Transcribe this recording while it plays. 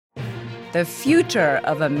The future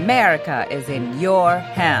of America is in your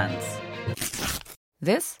hands.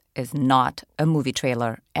 This is not a movie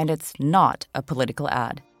trailer, and it's not a political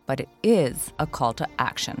ad, but it is a call to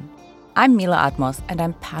action. I'm Mila Atmos, and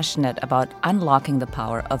I'm passionate about unlocking the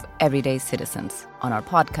power of everyday citizens. On our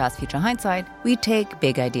podcast, Future Hindsight, we take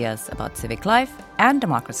big ideas about civic life and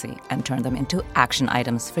democracy and turn them into action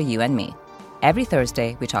items for you and me. Every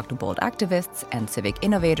Thursday, we talk to bold activists and civic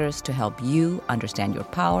innovators to help you understand your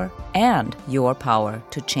power and your power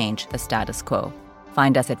to change the status quo.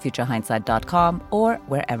 Find us at futurehindsight.com or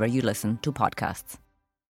wherever you listen to podcasts.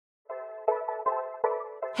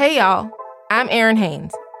 Hey, y'all. I'm Erin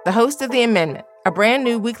Haynes, the host of The Amendment, a brand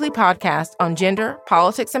new weekly podcast on gender,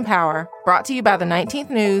 politics, and power, brought to you by the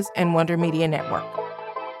 19th News and Wonder Media Network.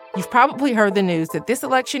 You've probably heard the news that this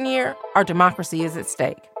election year, our democracy is at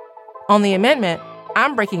stake. On The Amendment,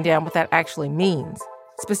 I'm breaking down what that actually means,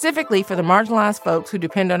 specifically for the marginalized folks who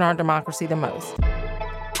depend on our democracy the most.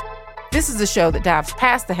 This is a show that dives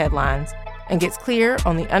past the headlines and gets clear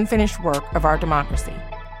on the unfinished work of our democracy.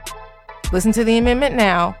 Listen to The Amendment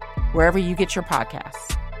now, wherever you get your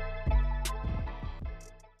podcasts.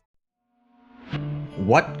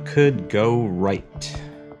 What could go right?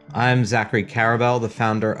 I'm Zachary Karabell, the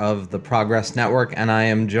founder of the Progress Network, and I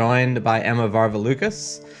am joined by Emma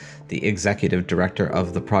Varvaloucas, the executive director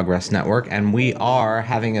of the Progress Network, and we are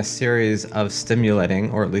having a series of stimulating,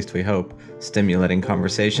 or at least we hope, stimulating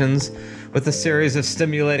conversations with a series of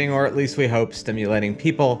stimulating, or at least we hope, stimulating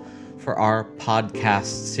people for our podcast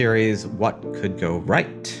series, What Could Go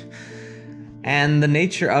Right? And the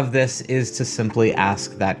nature of this is to simply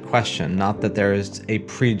ask that question, not that there is a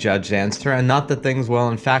prejudged answer, and not that things will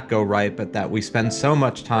in fact go right, but that we spend so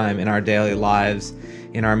much time in our daily lives,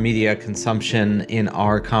 in our media consumption, in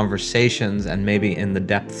our conversations, and maybe in the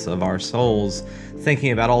depths of our souls,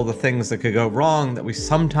 thinking about all the things that could go wrong that we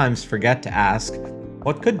sometimes forget to ask,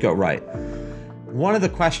 what could go right? One of the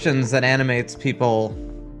questions that animates people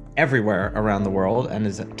everywhere around the world and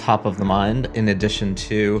is at top of the mind, in addition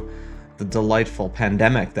to the delightful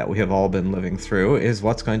pandemic that we have all been living through, is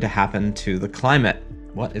what's going to happen to the climate?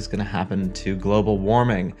 What is going to happen to global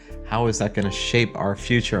warming? How is that going to shape our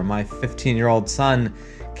future? My 15-year-old son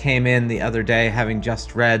came in the other day having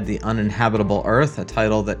just read The Uninhabitable Earth, a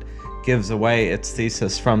title that gives away its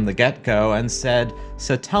thesis from the get-go, and said,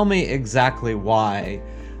 so tell me exactly why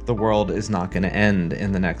the world is not going to end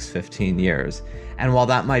in the next 15 years. And while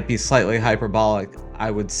that might be slightly hyperbolic,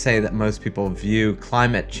 I would say that most people view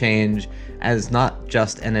climate change as not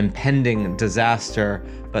just an impending disaster,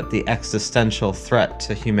 but the existential threat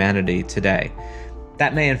to humanity today.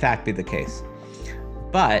 That may in fact be the case.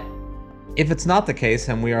 But if it's not the case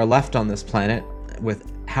and we are left on this planet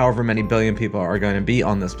with however many billion people are going to be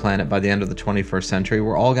on this planet by the end of the 21st century,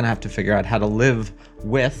 we're all going to have to figure out how to live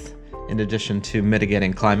with, in addition to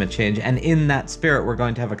mitigating climate change. And in that spirit, we're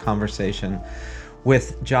going to have a conversation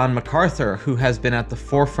with John MacArthur, who has been at the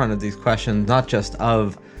forefront of these questions, not just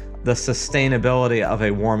of the sustainability of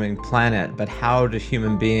a warming planet, but how do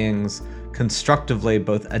human beings constructively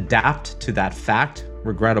both adapt to that fact,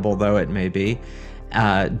 regrettable though it may be,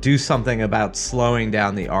 do something about slowing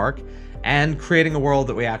down the arc, and creating a world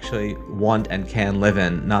that we actually want and can live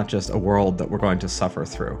in, not just a world that we're going to suffer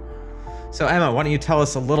through. So Emma, why don't you tell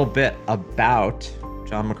us a little bit about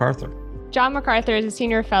John MacArthur? John MacArthur is a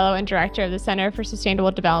senior fellow and director of the Center for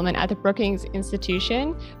Sustainable Development at the Brookings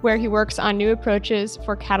Institution, where he works on new approaches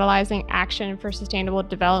for catalyzing action for sustainable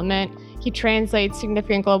development. He translates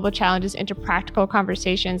significant global challenges into practical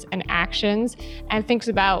conversations and actions, and thinks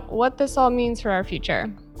about what this all means for our future.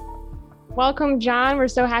 Welcome, John. We're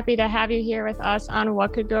so happy to have you here with us on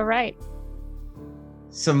What Could Go Right.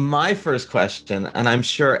 So my first question, and I'm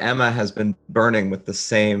sure Emma has been burning with the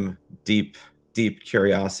same deep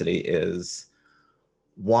curiosity, is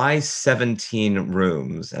why 17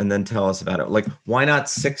 rooms? And then tell us about it. Like, why not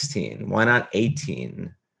 16? Why not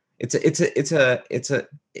 18? It's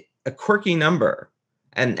a quirky number.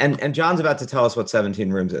 And John's about to tell us what 17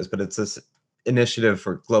 rooms is, but it's this initiative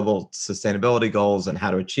for global sustainability goals and how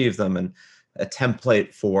to achieve them, and a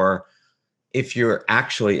template for if you're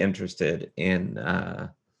actually interested in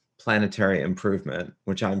planetary improvement,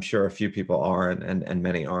 which I'm sure a few people are and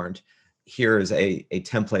many aren't. Here is a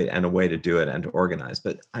template and a way to do it and to organize.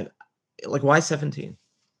 But why 17?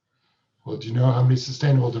 Well, do you know how many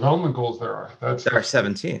sustainable development goals there are? There are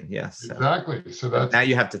 17, yes. Exactly. So that's now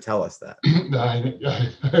you have to tell us that.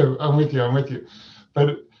 I'm with you.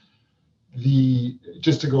 But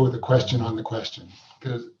just to go with the question on the question,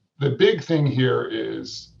 because the big thing here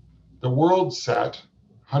is the world set,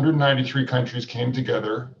 193 countries came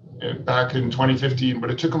together back in 2015,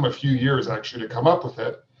 but it took them a few years actually to come up with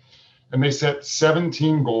it. And they set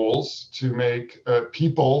 17 goals to make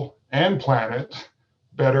people and planet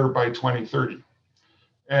better by 2030.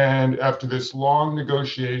 And after this long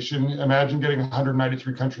negotiation, imagine getting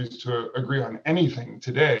 193 countries to agree on anything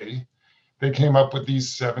today. They came up with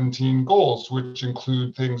these 17 goals, which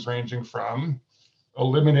include things ranging from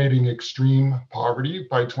eliminating extreme poverty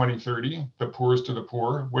by 2030, the poorest of the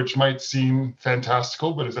poor, which might seem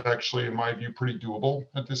fantastical, but is actually, in my view, pretty doable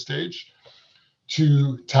at this stage,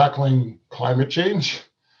 to tackling climate change,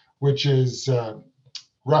 which is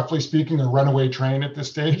roughly speaking, a runaway train at this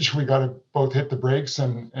stage. We got to both hit the brakes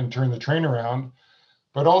and turn the train around,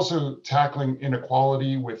 but also tackling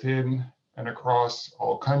inequality within and across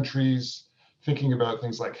all countries, thinking about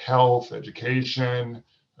things like health, education,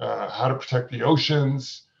 how to protect the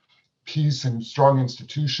oceans, peace and strong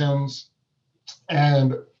institutions.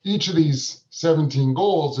 And each of these 17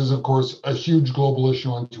 goals is, of course, a huge global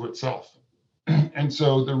issue unto itself. And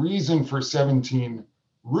so the reason for 17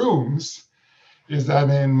 rooms is that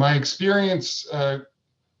in my experience,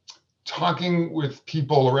 talking with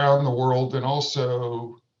people around the world and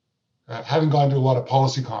also having gone to a lot of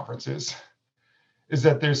policy conferences, is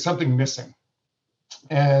that there's something missing.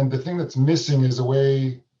 And the thing that's missing is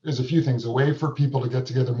a few things: a way for people to get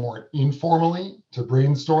together more informally, to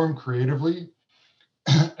brainstorm creatively.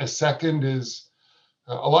 A second is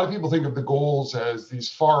a lot of people think of the goals as these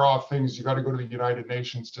far off things you got to go to the United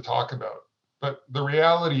Nations to talk about. But the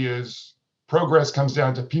reality is progress comes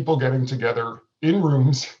down to people getting together in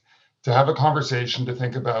rooms to have a conversation, to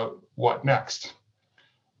think about what next.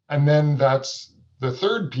 And then that's the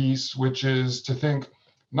third piece, which is to think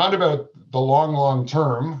not about the long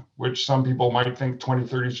term, which some people might think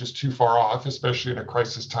 2030 is just too far off, especially in a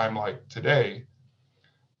crisis time like today,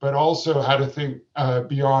 but also how to think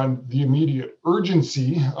beyond the immediate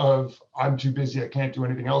urgency of I'm too busy, I can't do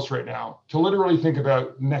anything else right now, to literally think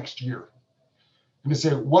about next year. And to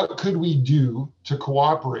say, what could we do to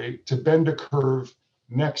cooperate, to bend a curve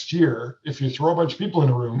next year if you throw a bunch of people in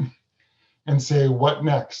a room and say, what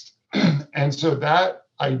next? And so that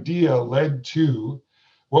idea led to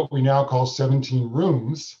what we now call 17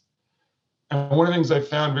 rooms. And one of the things I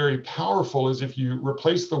found very powerful is if you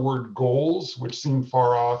replace the word goals, which seem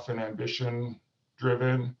far off and ambition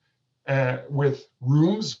driven, with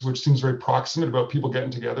rooms, which seems very proximate about people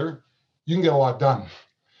getting together, you can get a lot done.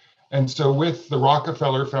 And so with the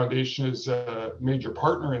Rockefeller Foundation as a major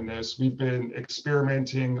partner in this, we've been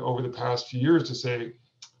experimenting over the past few years to say,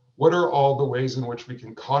 what are all the ways in which we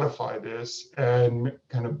can codify this and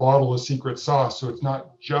kind of bottle a secret sauce? So it's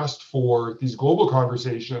not just for these global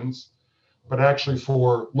conversations, but actually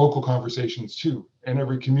for local conversations too. And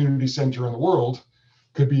every community center in the world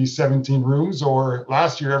could be 17 rooms, or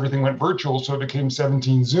last year everything went virtual, so it became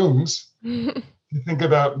 17 Zooms. To think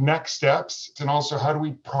about next steps, and also how do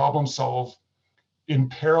we problem solve in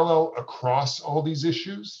parallel across all these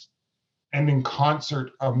issues and in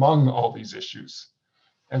concert among all these issues.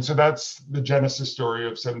 And so that's the genesis story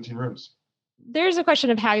of 17 Rooms. There's a question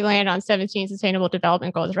of how you land on 17 sustainable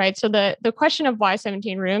development goals, right? So the question of why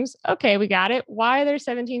 17 rooms, okay, we got it. Why are there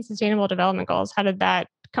 17 sustainable development goals? How did that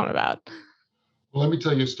come about? Well, let me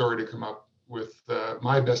tell you a story to come up with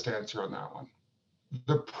my best answer on that one.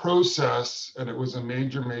 The process, and it was a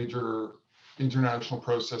major international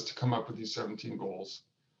process to come up with these 17 goals,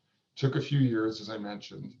 took a few years, as I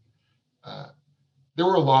mentioned. There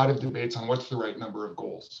were a lot of debates on what's the right number of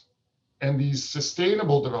goals. And these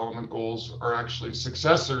sustainable development goals are actually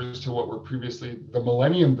successors to what were previously the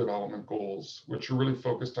Millennium Development Goals, which are really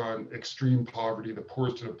focused on extreme poverty, the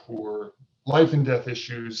poorest of the poor, life and death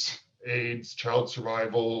issues, AIDS, child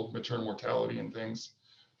survival, maternal mortality, and things.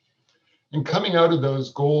 And coming out of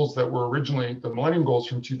those goals that were originally the Millennium Goals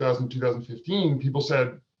from 2000, 2015, people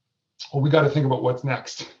said, well, we got to think about what's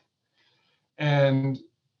next. And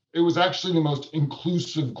it was actually the most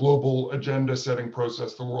inclusive global agenda setting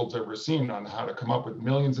process the world's ever seen on how to come up with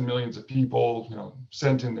millions and millions of people,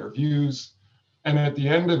 sent in their views. And at the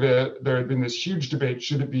end of it, there had been this huge debate.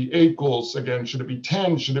 Should it be 8 goals again? Should it be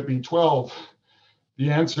 10? Should it be 12? The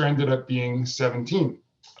answer ended up being 17.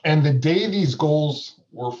 And the day these goals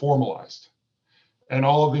were formalized and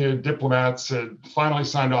all of the diplomats had finally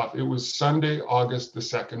signed off, it was Sunday, August the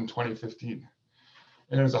 2nd, 2015.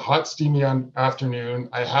 And it was a hot, steamy afternoon.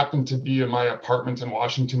 I happened to be in my apartment in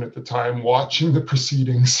Washington at the time, watching the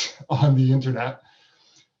proceedings on the internet.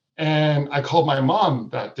 And I called my mom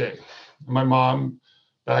that day. My mom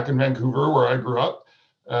back in Vancouver, where I grew up.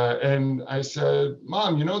 And I said,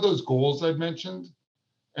 Mom, you know those goals I'd mentioned?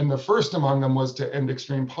 And the first among them was to end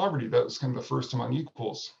extreme poverty. That was kind of the first among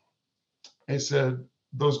equals. I said,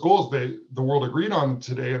 those goals the world agreed on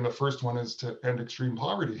today, and the first one is to end extreme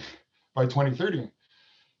poverty. by 2030.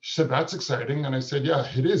 She said, that's exciting. And I said, yeah,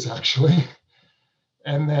 it is actually.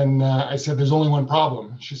 And then I said, there's only one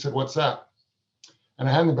problem. She said, what's that? And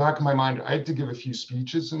I had in the back of my mind, I had to give a few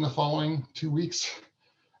speeches in the following 2 weeks,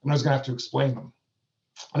 and I was going to have to explain them.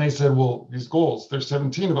 And I said, well, these goals, there's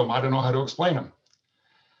 17 of them. I don't know how to explain them.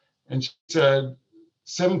 And she said,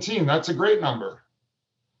 17, that's a great number.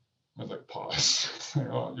 I was like, pause.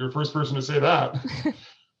 You're the first person to say that.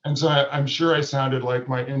 And so I'm sure I sounded like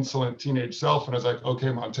my insolent teenage self. And I was like,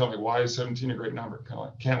 okay, Mom, tell me, why is 17 a great number? Kind of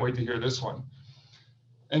like, can't wait to hear this one.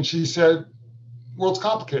 And she said, world's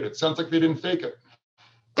complicated. Sounds like they didn't fake it.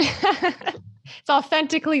 It's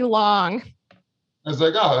authentically long. I was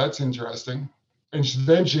like, oh, that's interesting. And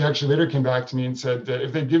then she actually later came back to me and said that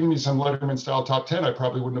if they'd given me some Letterman style top 10, I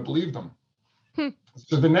probably wouldn't have believed them.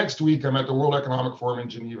 So the next week I'm at the World Economic Forum in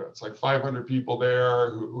Geneva. It's like 500 people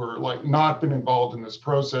there who are like not been involved in this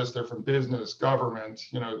process. They're from business, government,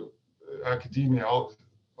 academia,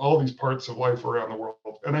 all these parts of life around the world.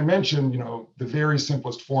 And I mentioned, the very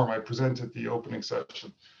simplest form I presented the opening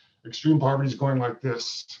session. Extreme poverty is going like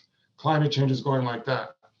this. Climate change is going like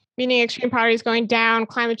that. Meaning extreme poverty is going down,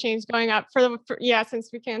 climate change is going up since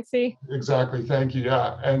we can't see. Exactly. Thank you.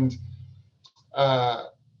 Yeah. And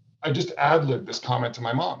I just ad-libbed this comment to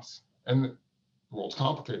my moms, and the world's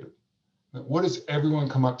complicated. What does everyone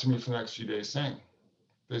come up to me for the next few days saying?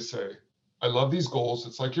 They say, I love these goals.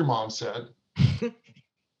 It's like your mom said.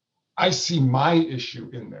 I see my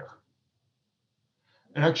issue in there.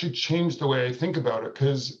 It actually changed the way I think about it,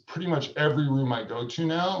 because pretty much every room I go to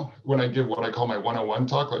now, when I give what I call my 101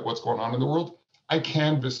 talk, like what's going on in the world, I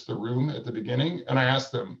canvass the room at the beginning and I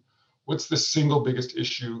ask them, what's the single biggest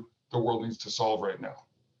issue the world needs to solve right now?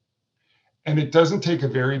 And it doesn't take a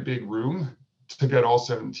very big room to get all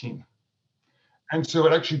 17. And so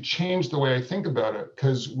it actually changed the way I think about it,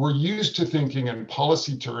 because we're used to thinking in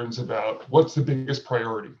policy terms about what's the biggest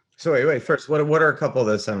priority. So wait. First, what are a couple of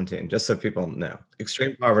those 17, just so people know?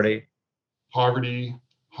 Extreme poverty,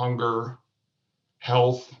 hunger,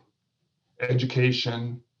 health,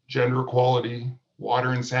 education, gender equality,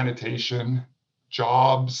 water and sanitation,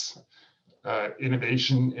 jobs,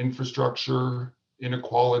 innovation, infrastructure,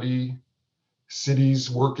 inequality,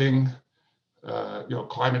 cities working,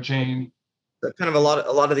 climate change. Kind of a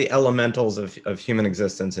lot of the elementals of human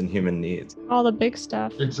existence and human needs. All the big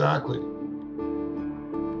stuff. Exactly.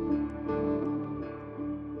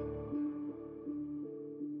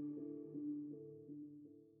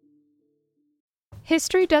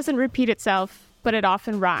 History doesn't repeat itself, but it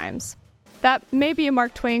often rhymes. That may be a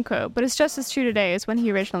Mark Twain quote, but it's just as true today as when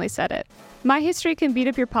he originally said it. My History Can Beat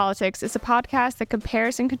Up Your Politics is a podcast that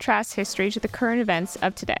compares and contrasts history to the current events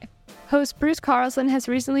of today. Host Bruce Carlson has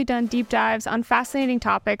recently done deep dives on fascinating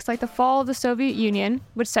topics like the fall of the Soviet Union,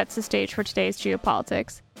 which sets the stage for today's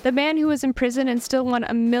geopolitics, the man who was in prison and still won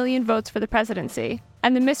 1 million votes for the presidency,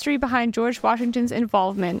 and the mystery behind George Washington's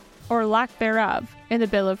involvement, or lack thereof, in the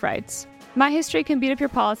Bill of Rights. My History Can Beat Up Your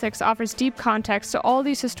Politics offers deep context to all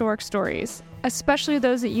these historic stories, especially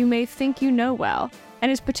those that you may think you know well, and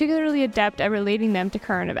is particularly adept at relating them to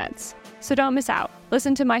current events. So don't miss out.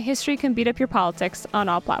 Listen to My History Can Beat Up Your Politics on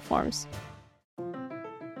all platforms.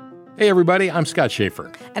 Hey everybody, I'm Scott Schaefer.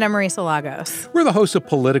 And I'm Marisa Lagos. We're the hosts of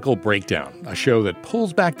Political Breakdown, a show that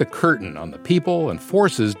pulls back the curtain on the people and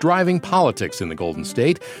forces driving politics in the Golden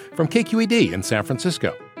State from KQED in San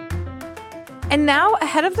Francisco. And now,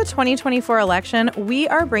 ahead of the 2024 election, we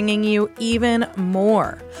are bringing you even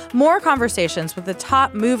more conversations with the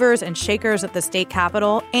top movers and shakers at the state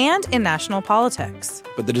capitol and in national politics.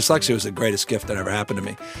 But the dyslexia was the greatest gift that ever happened to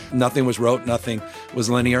me. Nothing was rote, nothing was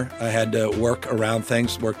linear. I had to work around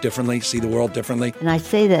things, work differently, see the world differently. And I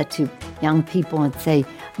say that to young people and say,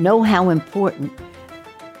 know how important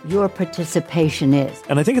your participation is.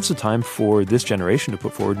 And I think it's a time for this generation to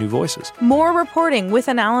put forward new voices. More reporting with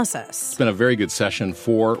analysis. It's been a very good session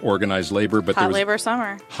for organized labor. But Hot labor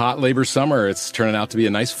summer. Hot labor summer. It's turning out to be a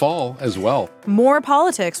nice fall as well. More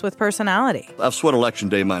politics with personality. I've sweat election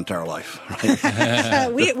day my entire life.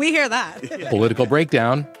 Right? we hear that. Political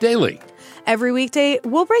Breakdown daily. Every weekday,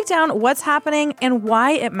 we'll break down what's happening and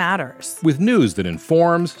why it matters. With news that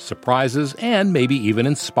informs, surprises, and maybe even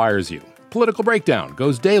inspires you. Political Breakdown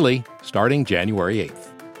goes daily starting January 8th.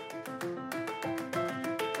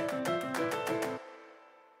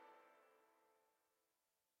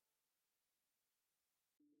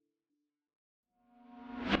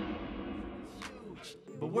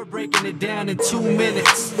 But we're breaking it down in 2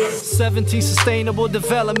 minutes. 17 sustainable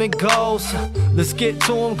development goals. Let's get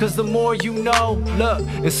to them, cause the more you know. Look,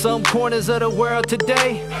 in some corners of the world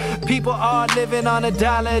today, people are living on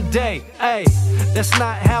 $1 a day. Hey, That's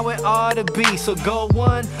not how it ought to be. So go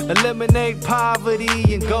 1, eliminate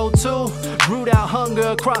poverty, and go 2, root out hunger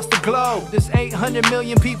across the globe. There's 800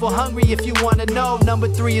 million people hungry if you want to know. Number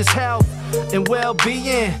 3 is health and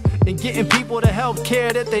well-being, and getting people the health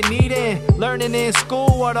care that they need in. Learning in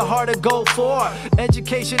school are the hard to go for.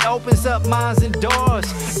 Education opens up minds and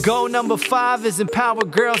doors. Goal number 5 is empower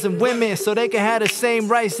girls and women so they can have the same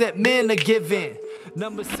rights that men are given.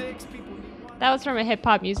 Number 6, That was from a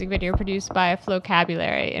hip-hop music video produced by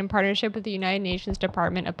Flocabulary in partnership with the United Nations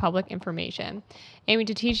Department of Public Information, aiming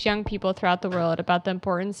to teach young people throughout the world about the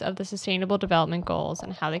importance of the Sustainable Development Goals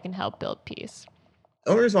and how they can help build peace.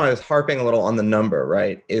 The only reason why I was harping a little on the number,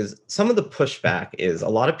 right, is some of the pushback is a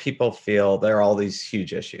lot of people feel there are all these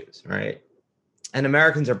huge issues, right? And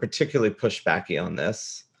Americans are particularly pushbacky on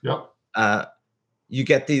this. Yep. You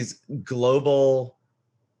get these global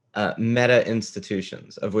meta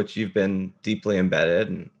institutions of which you've been deeply embedded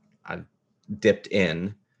and I've dipped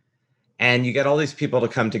in. And you get all these people to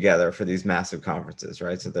come together for these massive conferences,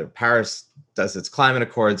 right? So the Paris does its climate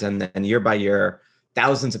accords, and then year by year,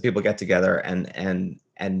 thousands of people get together and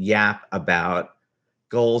yap about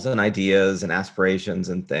goals and ideas and aspirations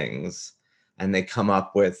and things. And they come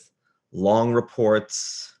up with long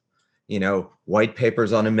reports, white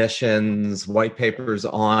papers on emissions, white papers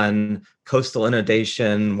on coastal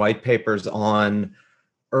inundation, white papers on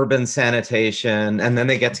urban sanitation. And then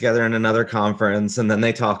they get together in another conference and then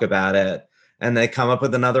they talk about it. And they come up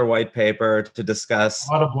with another white paper to discuss.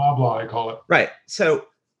 A lot of blah, blah, I call it. Right. So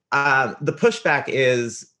the pushback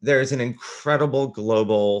is there's an incredible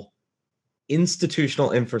global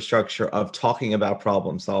institutional infrastructure of talking about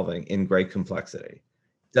problem solving in great complexity.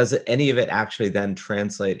 Does any of it actually then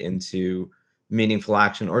translate into meaningful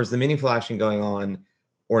action, or is the meaningful action going on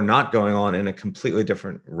or not going on in a completely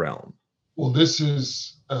different realm? Well, this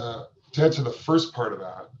is, to answer the first part of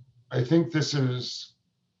that, I think this is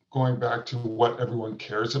going back to what everyone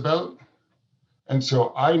cares about. And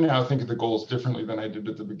so I now think of the goals differently than I did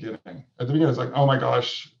at the beginning. At the beginning, I was like, oh my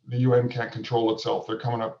gosh, the UN can't control itself. They're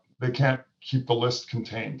coming up, they can't keep the list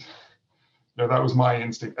contained. That was my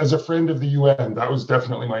instinct. As a friend of the UN, that was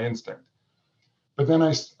definitely my instinct. But then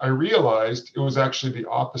I realized it was actually the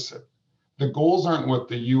opposite. The goals aren't what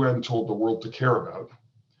the UN told the world to care about.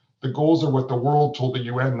 The goals are what the world told the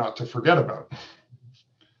UN not to forget about.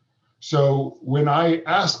 So when I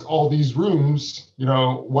ask all these rooms,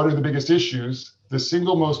 what are the biggest issues? The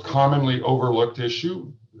single most commonly overlooked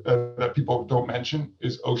issue that people don't mention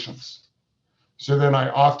is oceans. So then I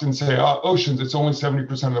often say, oceans, it's only 70%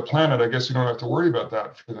 of the planet. I guess you don't have to worry about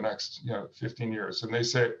that for the next 15 years. And they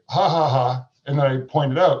say, ha, ha, ha. And then I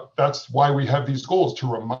pointed out, that's why we have these goals, to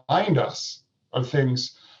remind us of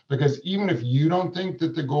things. Because even if you don't think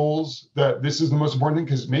that the goals, that this is the most important thing,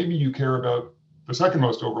 because maybe you care about the second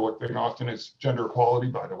most overlooked thing often is gender equality,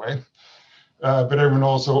 by the way. But everyone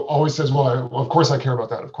also always says, well, of course I care about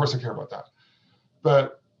that. Of course I care about that.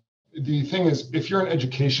 But the thing is, if you're an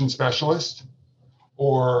education specialist,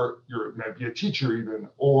 or you're maybe a teacher even,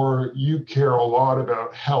 or you care a lot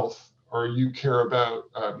about health, or you care about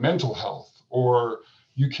mental health, or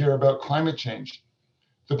you care about climate change.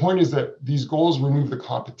 The point is that these goals remove the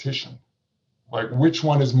competition, like which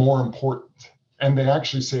one is more important. And they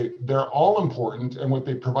actually say they're all important. And what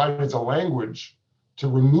they provide is a language to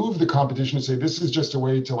remove the competition, to say this is just a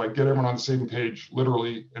way to get everyone on the same page,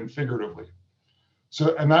 literally and figuratively.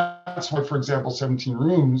 So, and that's why, for example, 17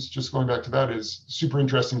 Rooms, just going back to that, is super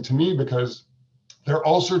interesting to me, because there are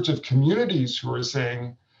all sorts of communities who are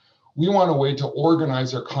saying, we want a way to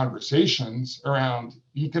organize our conversations around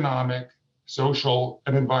economic, social,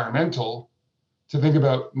 and environmental to think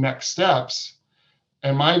about next steps.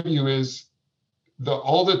 And my view is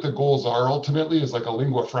all that the goals are ultimately is like a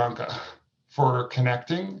lingua franca for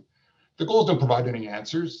connecting. The goals don't provide any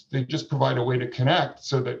answers. They just provide a way to connect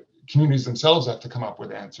so that communities themselves have to come up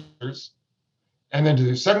with answers. And then to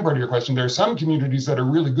the second part of your question, there are some communities that are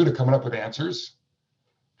really good at coming up with answers.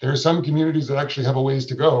 There are some communities that actually have a ways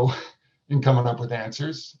to go in coming up with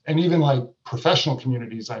answers. And even professional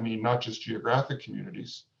communities, not just geographic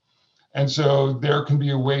communities. And so there can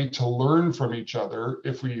be a way to learn from each other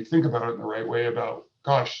if we think about it in the right way about,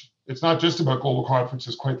 gosh, it's not just about global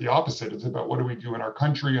conferences, quite the opposite. It's about what do we do in our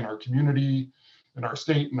country, in our community, in our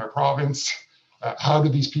state, in our province. How do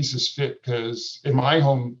these pieces fit? Because in my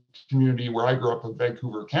home community where I grew up in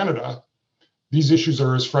Vancouver, Canada, these issues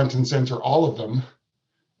are as front and center, all of them,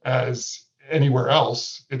 as anywhere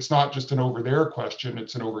else. It's not just an over there question,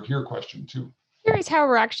 it's an over here question too. Curious how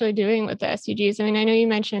we're actually doing with the SDGs. I know you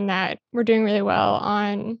mentioned that we're doing really well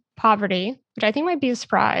on poverty, which I think might be a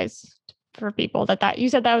surprise for people that you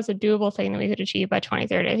said that was a doable thing that we could achieve by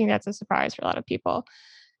 2030. I think that's a surprise for a lot of people.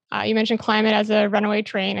 You mentioned climate as a runaway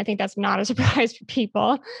train. I think that's not a surprise for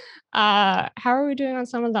people. How are we doing on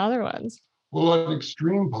some of the other ones? Well, on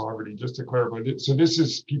extreme poverty, just to clarify, so this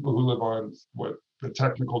is people who live on what the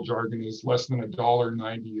technical jargon is less than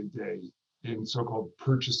 $1.90 a day in so-called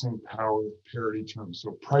purchasing power parity terms.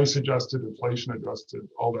 So price adjusted, inflation adjusted,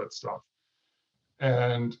 all that stuff.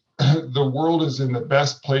 And the world is in the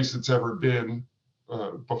best place it's ever been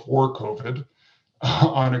before COVID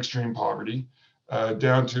on extreme poverty.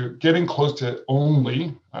 Down to getting close to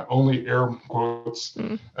only air quotes,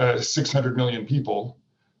 600 million people,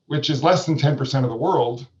 which is less than 10% of the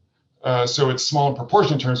world. So it's small in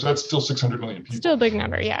proportion terms, so that's still 600 million people. Still a big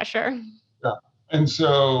number, yeah, sure. Yeah. And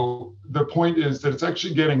so the point is that it's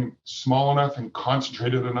actually getting small enough and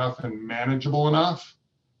concentrated enough and manageable enough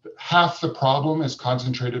that half the problem is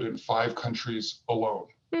concentrated in 5 countries alone.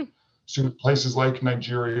 So places like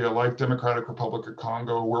Nigeria, like Democratic Republic of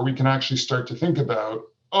Congo, where we can actually start to think about,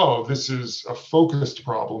 oh, this is a focused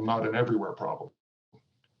problem, not an everywhere problem.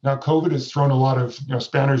 Now, COVID has thrown a lot of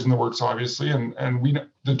spanners in the works, obviously, and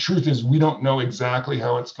the truth is we don't know exactly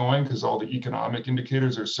how it's going because all the economic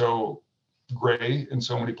indicators are so gray in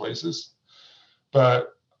so many places.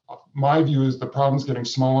 But my view is the problem's getting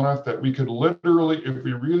small enough that we could literally, if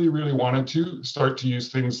we really, really wanted to, start to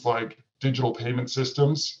use things like digital payment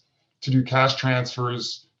systems to do cash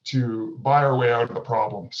transfers to buy our way out of the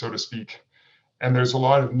problem, so to speak. And there's a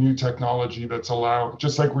lot of new technology that's allowed,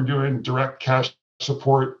 just like we're doing direct cash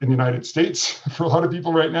support in the United States for a lot of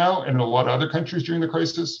people right now, and in a lot of other countries during the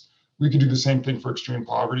crisis, we can do the same thing for extreme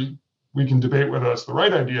poverty. We can debate whether that's the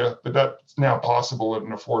right idea, but that's now possible at an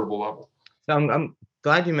affordable level. So I'm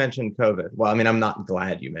glad you mentioned COVID. Well, I mean, I'm not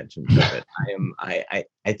glad you mentioned COVID.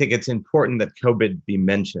 I think it's important that COVID be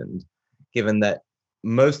mentioned, given that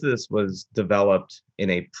most of this was developed in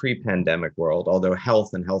a pre-pandemic world, although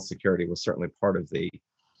health and health security was certainly part of the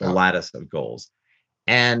lattice of goals.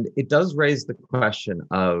 And it does raise the question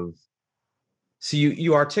of, so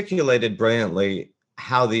you articulated brilliantly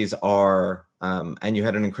how these are, and you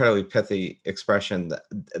had an incredibly pithy expression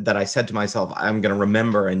that I said to myself, I'm going to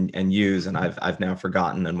remember and use, and I've now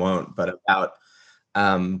forgotten and won't, but about,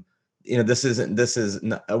 this is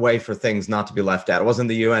a way for things not to be left out. It wasn't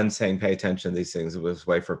the UN saying pay attention to these things. It was a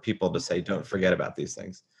way for people to say don't forget about these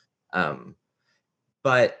things.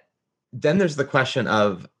 But then there's the question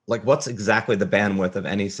of what's exactly the bandwidth of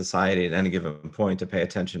any society at any given point to pay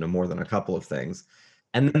attention to more than a couple of things,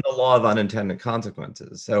 and then the law of unintended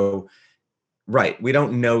consequences. So, right, we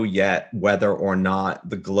don't know yet whether or not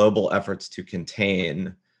the global efforts to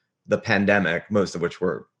contain the pandemic, most of which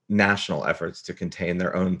were national efforts to contain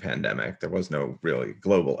their own pandemic. There was no really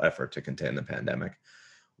global effort to contain the pandemic.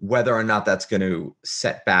 Whether or not that's going to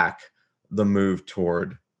set back the move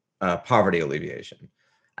toward poverty alleviation.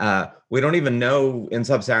 We don't even know in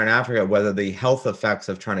sub-Saharan Africa whether the health effects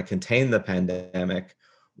of trying to contain the pandemic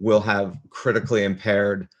will have critically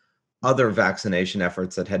impaired other vaccination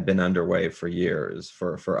efforts that had been underway for years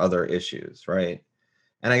for other issues, right?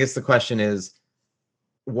 And I guess the question is,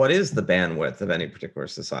 what is the bandwidth of any particular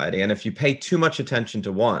society? And if you pay too much attention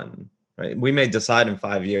to one, right, we may decide in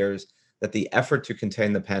 5 years that the effort to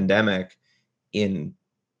contain the pandemic in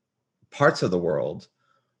parts of the world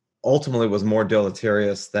ultimately was more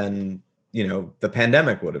deleterious than, the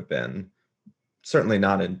pandemic would have been. Certainly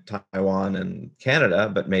not in Taiwan and Canada,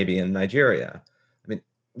 but maybe in Nigeria. I mean,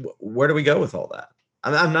 where do we go with all that?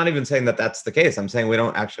 I'm not even saying that that's the case. I'm saying we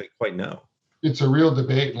don't actually quite know. It's a real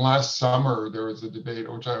debate. And last summer, there was a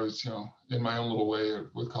debate, which I was, in my own little way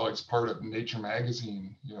with colleagues, part of Nature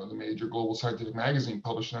magazine, the major global scientific magazine,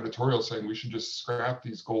 published an editorial saying we should just scrap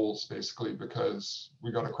these goals basically because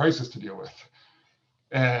we got a crisis to deal with.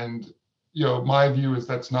 And, my view is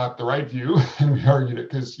that's not the right view. And we argued it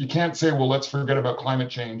because you can't say, well, let's forget about climate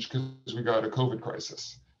change because we got a COVID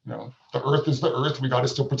crisis. The earth is the earth. We got to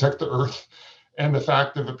still protect the earth. And the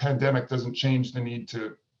fact of a pandemic doesn't change the need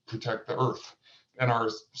to protect the earth and our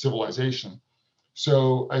civilization.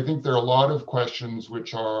 So I think there are a lot of questions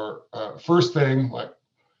which are, first thing,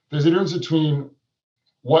 there's a difference between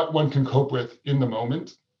what one can cope with in the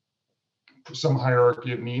moment, some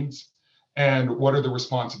hierarchy of needs, and what are the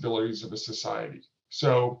responsibilities of a society.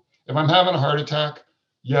 So if I'm having a heart attack,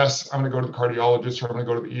 yes, I'm going to go to the cardiologist or I'm going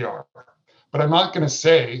to go to the ER. But I'm not going to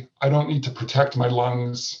say I don't need to protect my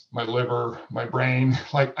lungs, my liver, my brain.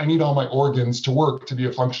 I need all my organs to work to be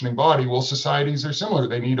a functioning body. Well, societies are similar.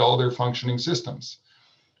 They need all their functioning systems.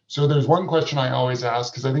 So there's one question I always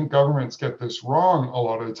ask, because I think governments get this wrong a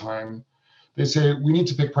lot of the time. They say, we need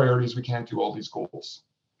to pick priorities. We can't do all these goals.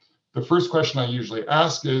 The first question I usually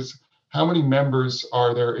ask is, how many members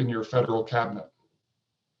are there in your federal cabinet?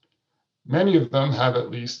 Many of them have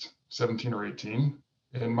at least 17 or 18.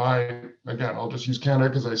 In again, I'll just use Canada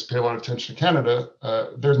because I pay a lot of attention to Canada,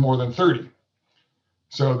 there's more than 30.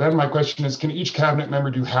 So then my question is, can each cabinet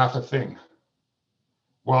member do half a thing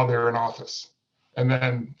while they're in office? And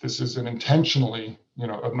then this is an intentionally,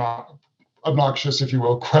 obnoxious, if you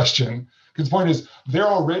will, question. Because the point is, they're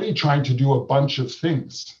already trying to do a bunch of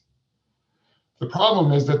things. The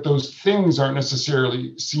problem is that those things aren't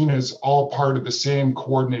necessarily seen as all part of the same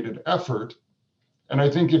coordinated effort. And I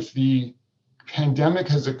think if the pandemic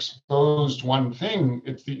has exposed one thing,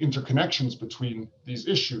 it's the interconnections between these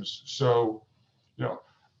issues. So,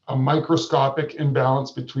 a microscopic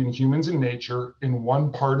imbalance between humans and nature in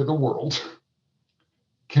one part of the world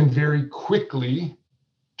can very quickly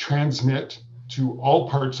transmit to all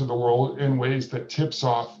parts of the world in ways that tips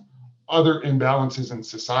off other imbalances in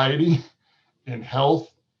society, in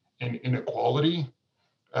health, in inequality,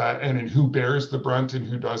 and in who bears the brunt and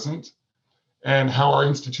who doesn't, and how our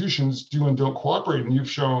institutions do and don't cooperate. And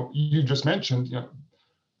you just mentioned,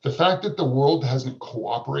 the fact that the world hasn't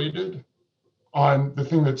cooperated on the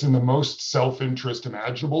thing that's in the most self-interest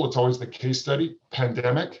imaginable. It's always the case study.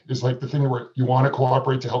 Pandemic is like the thing where you want to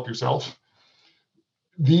cooperate to help yourself.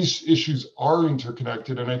 These issues are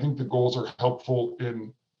interconnected, and I think the goals are helpful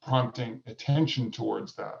in prompting attention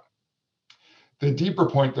towards that. The deeper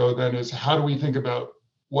point, though, then is how do we think about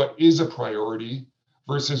what is a priority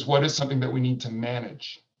versus what is something that we need to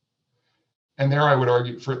manage? And there I would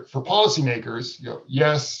argue for policymakers,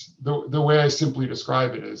 yes, the way I simply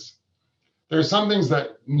describe it is there are some things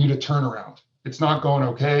that need a turnaround. It's not going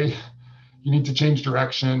okay. You need to change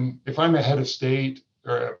direction. If I'm a head of state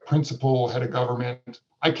or a principal, head of government,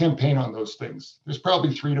 I campaign on those things. There's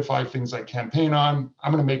probably 3 to 5 things I campaign on.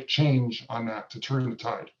 I'm going to make change on that to turn the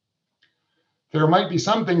tide. There might be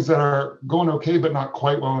some things that are going okay, but not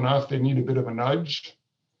quite well enough. They need a bit of a nudge.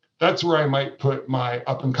 That's where I might put my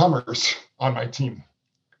up-and-comers on my team.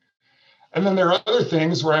 And then there are other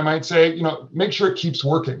things where I might say, make sure it keeps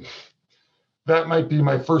working. That might be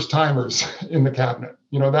my first timers in the cabinet.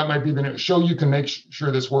 That might be the show you can make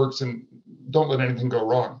sure this works and don't let anything go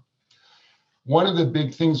wrong. One of the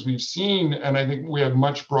big things we've seen, and I think we have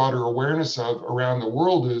much broader awareness of around the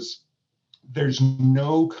world, is there's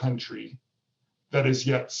no country that is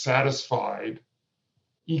yet satisfied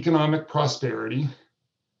economic prosperity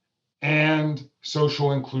and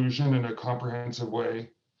social inclusion in a comprehensive way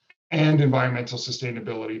and environmental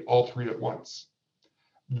sustainability, all 3 at once.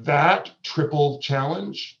 That triple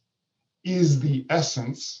challenge is the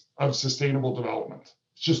essence of sustainable development.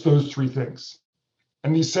 It's just those 3 things.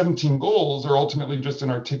 And these 17 goals are ultimately just an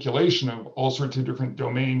articulation of all sorts of different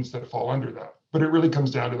domains that fall under that. But it really comes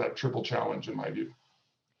down to that triple challenge, in my view.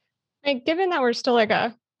 Given that we're still like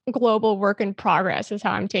a global work in progress, is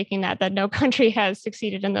how I'm taking that no country has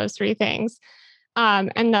succeeded in those 3 things.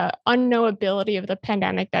 And the unknowability of the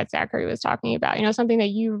pandemic that Zachary was talking about, something that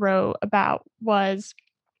you wrote about was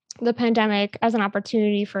the pandemic as an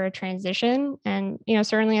opportunity for a transition. And,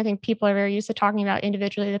 certainly I think people are very used to talking about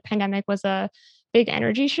individually. The pandemic was a big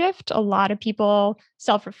energy shift. A lot of people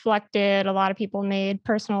self-reflected. A lot of people made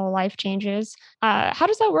personal life changes. How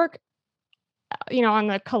does that work, on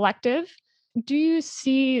the collective? Do you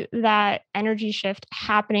see that energy shift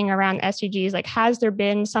happening around SDGs? Like, has there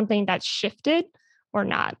been something that's shifted or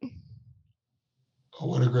not? Oh,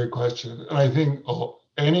 what a great question. And I think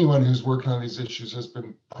anyone who's working on these issues has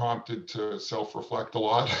been prompted to self-reflect a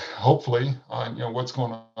lot, hopefully, on what's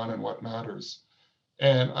going on and what matters.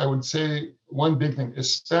 And I would say one big thing,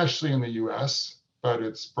 especially in the US, but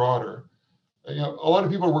it's broader, a lot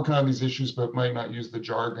of people are working on these issues but might not use the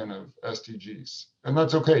jargon of SDGs. And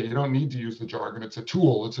that's okay. You don't need to use the jargon. It's a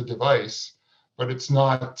tool, it's a device, but it's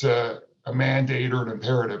not a mandate or an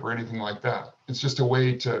imperative or anything like that. It's just a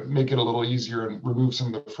way to make it a little easier and remove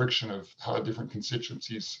some of the friction of how different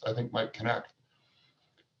constituencies, I think, might connect.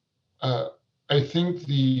 I think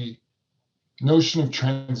the notion of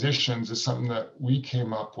transitions is something that we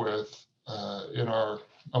came up with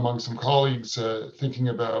among some colleagues, thinking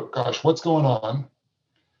about, gosh, what's going on?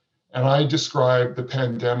 And I described the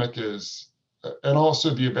pandemic as, and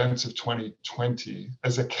also the events of 2020,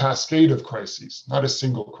 as a cascade of crises, not a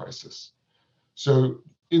single crisis. So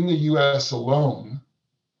in the US alone,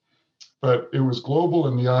 but it was global,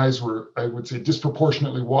 and the eyes were, I would say,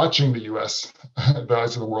 disproportionately watching the US, the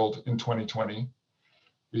eyes of the world in 2020.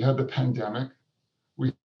 We had the pandemic.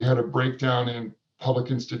 We had a breakdown in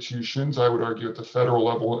public institutions, I would argue, at the federal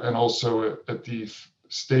level and also at the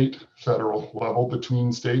state federal level,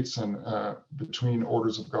 between states and between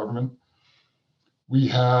orders of government. We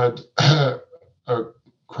had a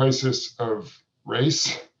crisis of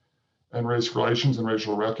race and race relations and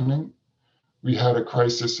racial reckoning. We had a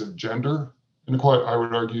crisis of gender, inequality. I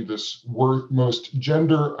would argue this most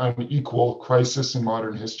gender unequal crisis in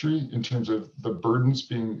modern history in terms of the burdens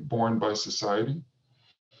being borne by society.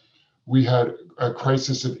 We had a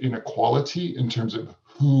crisis of inequality in terms of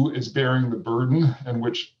who is bearing the burden and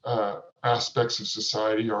which aspects of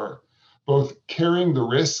society are both carrying the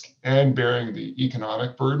risk and bearing the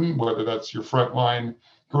economic burden, whether that's your frontline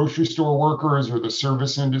grocery store workers or the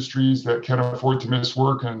service industries that can't afford to miss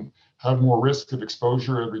work and have more risk of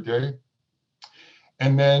exposure every day.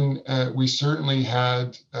 And then we certainly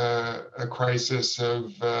had a crisis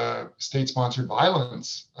of state-sponsored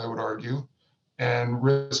violence, I would argue, and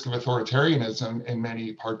risk of authoritarianism in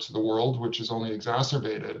many parts of the world, which is only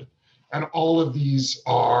exacerbated. And all of these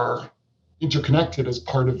are interconnected as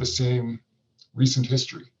part of the same recent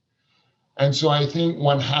history. And so I think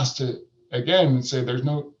one has to, again, say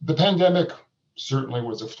the pandemic certainly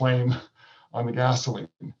was a flame on the gasoline,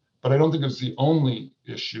 but I don't think it was the only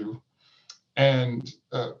issue. And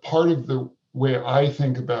part of the way I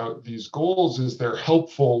think about these goals is they're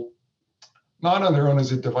helpful, not on their own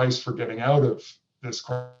as a device for getting out of this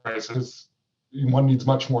crisis. One needs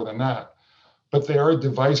much more than that. But they are a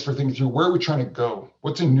device for thinking through where are we trying to go?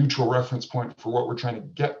 What's a neutral reference point for what we're trying to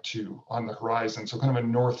get to on the horizon? So kind of a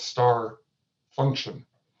North Star function.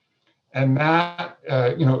 And that,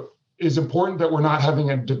 is important that we're not having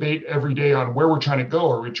a debate every day on where we're trying to go.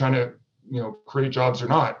 Are we trying to, create jobs or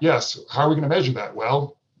not? Yes. How are we going to measure that?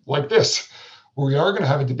 Well, like this, we are going to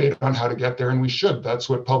have a debate on how to get there, and we should. That's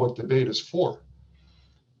what public debate is for.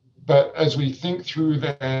 But as we think through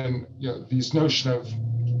then, these notion of,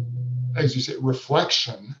 as you say,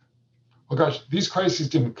 reflection, oh gosh, these crises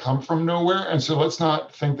didn't come from nowhere. And so let's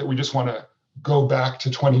not think that we just want to go back to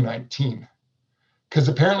 2019. Because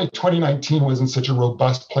apparently 2019 wasn't such a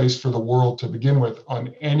robust place for the world to begin with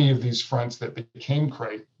on any of these fronts that became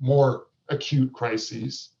more acute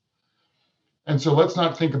crises. And so let's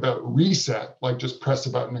not think about reset, like just press a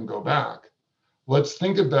button and go back. Let's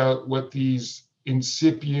think about what these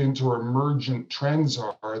incipient or emergent trends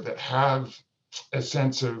are that have a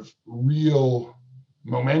sense of real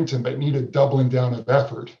momentum, but need a doubling down of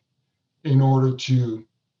effort in order to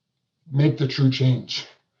make the true change.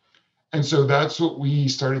 And so that's what we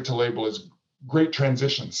started to label as great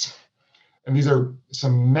transitions. And these are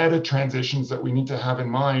some meta transitions that we need to have in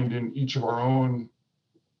mind in each of our own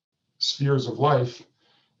spheres of life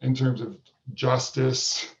in terms of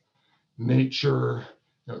justice, nature,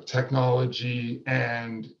 technology,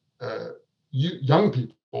 and young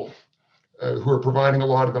people who are providing a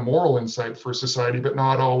lot of the moral insight for society, but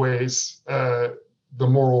not always the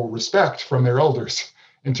moral respect from their elders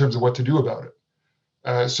in terms of what to do about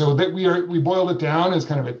it. So that we boiled it down as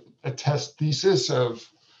kind of a test thesis of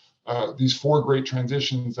these four great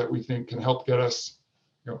transitions that we think can help get us,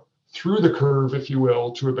 through the curve, if you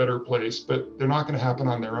will, to a better place. But they're not going to happen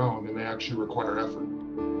on their own, and they actually require effort.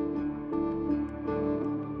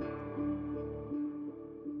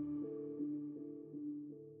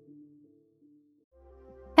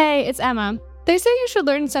 Hey, it's Emma. They say you should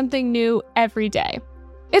learn something new every day.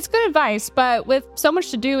 It's good advice, but with so much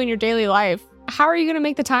to do in your daily life, how are you going to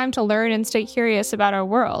make the time to learn and stay curious about our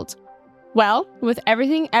world? Well, with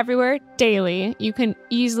Everything Everywhere Daily, you can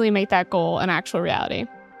easily make that goal an actual reality.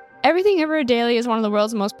 Everything Everywhere Daily is one of the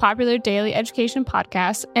world's most popular daily education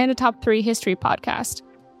podcasts and a top 3 history podcast.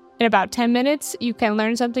 In about 10 minutes, you can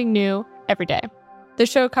learn something new every day. The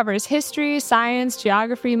show covers history, science,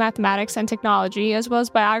 geography, mathematics, and technology, as well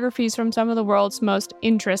as biographies from some of the world's most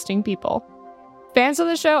interesting people. Fans of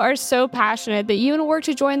the show are so passionate that even work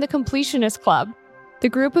to join the Completionist Club, the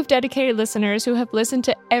group of dedicated listeners who have listened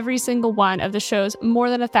to every single one of the show's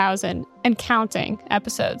more than 1,000 and counting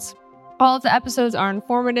episodes. All of the episodes are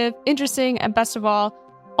informative, interesting, and best of all,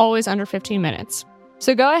 always under 15 minutes.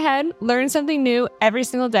 So go ahead, learn something new every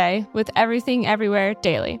single day with Everything Everywhere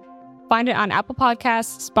Daily. Find it on Apple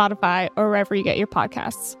Podcasts, Spotify, or wherever you get your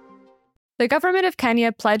podcasts. The government of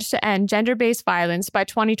Kenya pledged to end gender-based violence by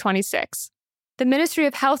 2026. The Ministry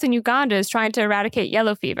of Health in Uganda is trying to eradicate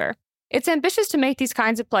yellow fever. It's ambitious to make these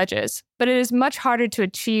kinds of pledges, but it is much harder to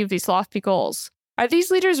achieve these lofty goals. Are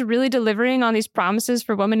these leaders really delivering on these promises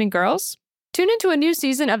for women and girls? Tune into a new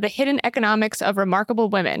season of The Hidden Economics of Remarkable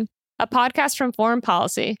Women, a podcast from Foreign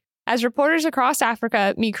Policy, as reporters across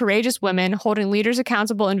Africa meet courageous women holding leaders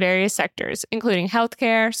accountable in various sectors, including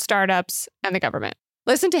healthcare, startups, and the government.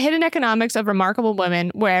 Listen to Hidden Economics of Remarkable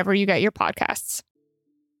Women wherever you get your podcasts.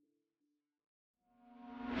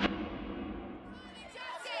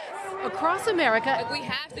 Across America, we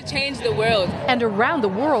have to change the world. And around the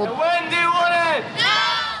world. When do you want it?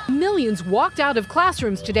 Now! millions walked out of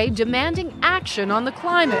classrooms today demanding action on the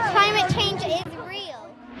climate. Climate change is real.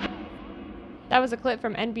 That was a clip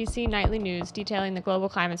from NBC Nightly News detailing the global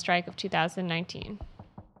climate strike of 2019.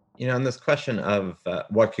 On this question of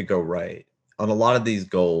what could go right, on a lot of these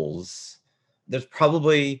goals, there's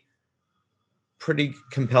probably pretty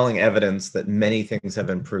compelling evidence that many things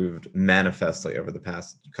have improved manifestly over the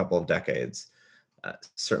past couple of decades.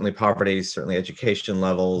 Certainly poverty, certainly education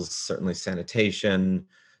levels, certainly sanitation,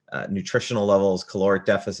 nutritional levels, caloric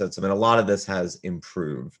deficits. I mean, a lot of this has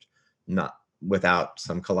improved, not without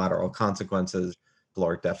some collateral consequences,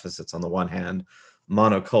 caloric deficits on the one hand,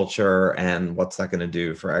 monoculture, and what's that going to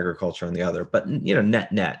do for agriculture on the other. But,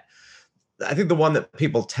 net, I think the one that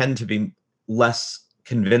people tend to be less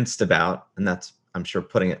convinced about, and that's, I'm sure,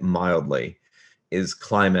 putting it mildly, is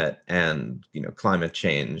climate and, climate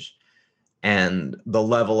change and the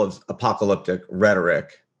level of apocalyptic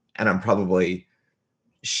rhetoric. And I'm probably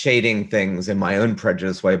shading things in my own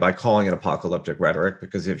prejudiced way by calling it apocalyptic rhetoric,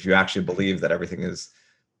 because if you actually believe that everything is,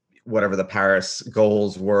 whatever the Paris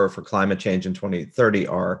goals were for climate change in 2030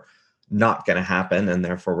 are not going to happen, and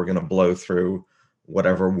therefore we're going to blow through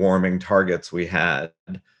whatever warming targets we had.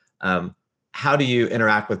 How do you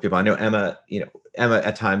interact with people? I know Emma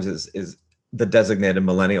at times is the designated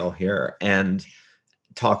millennial here and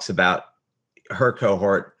talks about her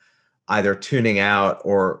cohort either tuning out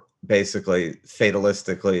or basically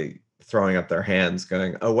fatalistically throwing up their hands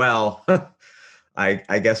going, oh, well,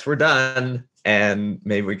 I guess we're done and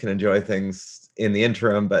maybe we can enjoy things in the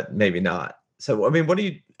interim, but maybe not. So, I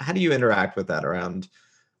mean, how do you interact with that around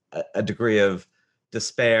a degree of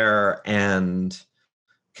despair and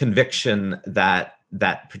conviction that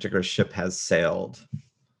that particular ship has sailed?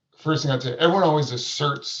 First thing I'd say, everyone always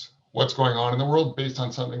asserts what's going on in the world based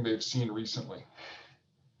on something they've seen recently.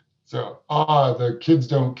 So, the kids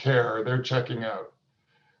don't care, they're checking out.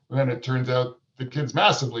 And then it turns out the kids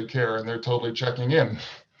massively care and they're totally checking in.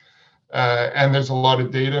 And there's a lot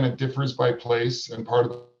of data and it differs by place and part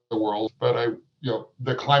of the world. But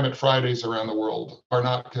the climate Fridays around the world are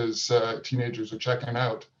not because teenagers are checking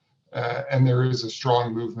out. And there is a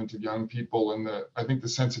strong movement of young people, and I think the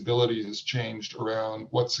sensibility has changed around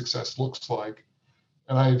what success looks like.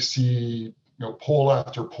 And I see, poll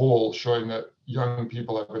after poll showing that young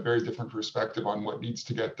people have a very different perspective on what needs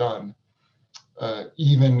to get done,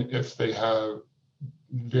 even if they have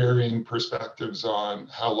varying perspectives on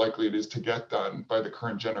how likely it is to get done by the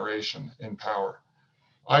current generation in power.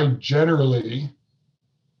 I generally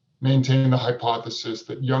maintain the hypothesis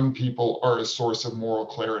that young people are a source of moral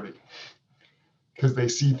clarity because they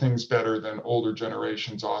see things better than older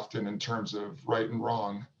generations often in terms of right and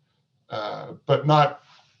wrong. But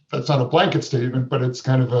that's not a blanket statement, but it's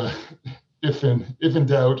kind of a, if in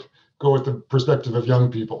doubt, go with the perspective of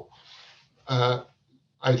young people.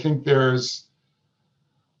 I think there's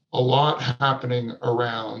a lot happening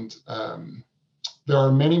around, there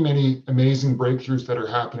are many, many amazing breakthroughs that are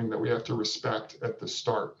happening that we have to respect at the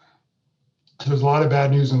start. There's a lot of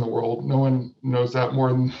bad news in the world. No one knows that more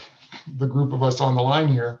than the group of us on the line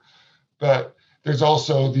here. But there's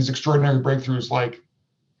also these extraordinary breakthroughs like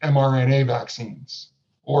mRNA vaccines,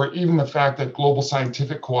 or even the fact that global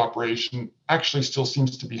scientific cooperation actually still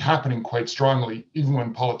seems to be happening quite strongly, even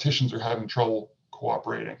when politicians are having trouble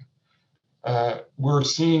cooperating. We're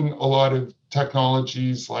seeing a lot of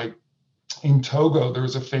technologies like in Togo, there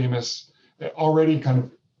was a already kind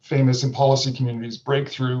of famous in policy communities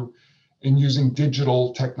breakthrough in using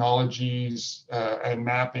digital technologies and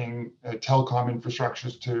mapping telecom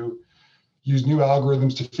infrastructures to use new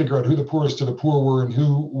algorithms to figure out who the poorest of the poor were and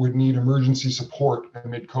who would need emergency support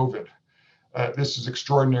amid COVID. This is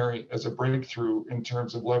extraordinary as a breakthrough in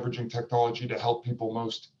terms of leveraging technology to help people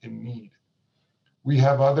most in need. We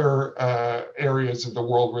have other areas of the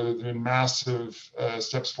world where there have been massive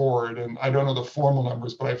steps forward, and I don't know the formal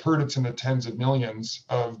numbers, but I've heard it's in the tens of millions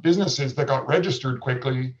of businesses that got registered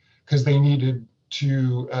quickly because they needed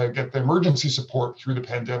to get the emergency support through the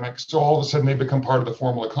pandemic. So all of a sudden they become part of the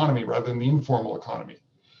formal economy rather than the informal economy.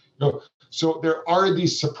 So there are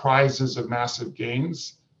these surprises of massive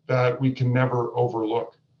gains that we can never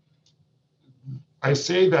overlook. I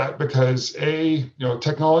say that because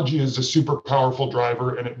technology is a super powerful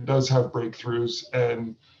driver and it does have breakthroughs.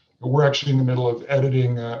 And we're actually in the middle of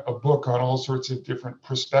editing a book on all sorts of different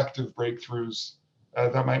prospective breakthroughs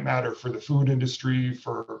that might matter for the food industry,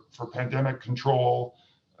 for pandemic control,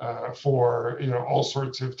 for all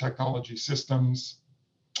sorts of technology systems.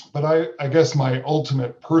 But I guess my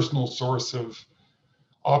ultimate personal source of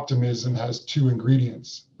optimism has two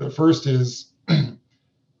ingredients. The first is,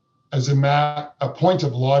 as a point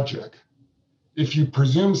of logic, if you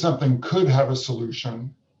presume something could have a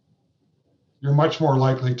solution, you're much more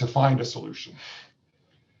likely to find a solution.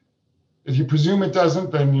 If you presume it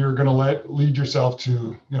doesn't, then you're going to lead yourself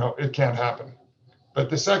to, it can't happen. But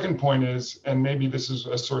the second point is, and maybe this is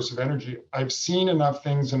a source of energy, I've seen enough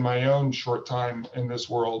things in my own short time in this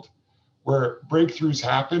world where breakthroughs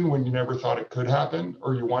happen when you never thought it could happen,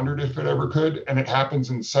 or you wondered if it ever could, and it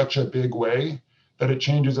happens in such a big way that it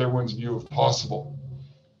changes everyone's view of possible.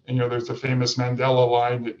 And, there's the famous Mandela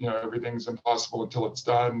line that, everything's impossible until it's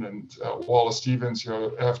done. And Wallace Stevens,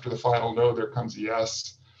 after the final no, there comes a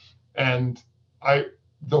yes. And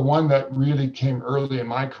the one that really came early in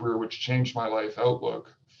my career, which changed my life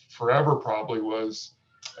outlook forever probably, was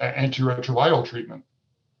antiretroviral treatment.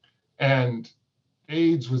 And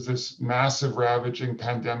AIDS was this massive ravaging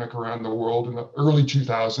pandemic around the world in the early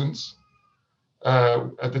 2000s.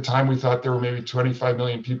 At the time, we thought there were maybe 25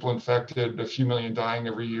 million people infected, a few million dying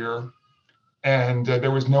every year. And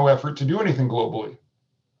there was no effort to do anything globally.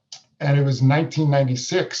 And it was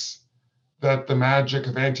 1996 that the magic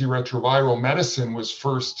of antiretroviral medicine was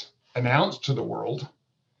first announced to the world.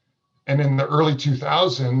 And in the early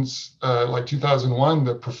 2000s, like 2001,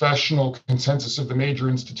 the professional consensus of the major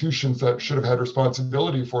institutions that should have had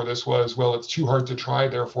responsibility for this was, well, it's too hard to try,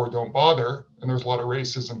 therefore don't bother. And there's a lot of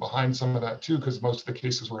racism behind some of that too, because most of the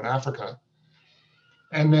cases were in Africa.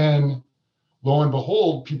 And then lo and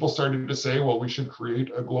behold, people started to say, well, we should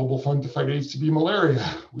create a global fund to fight AIDS, TB,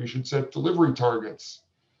 malaria. We should set delivery targets.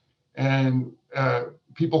 And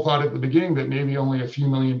people thought at the beginning that maybe only a few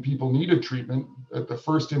million people needed treatment. At the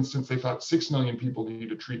first instance, they thought 6 million people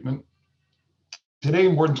needed treatment. Today,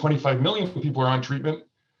 more than 25 million people are on treatment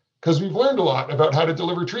because we've learned a lot about how to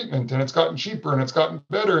deliver treatment, and it's gotten cheaper and it's gotten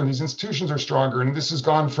better, and these institutions are stronger. And this has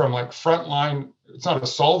gone from like frontline, it's not a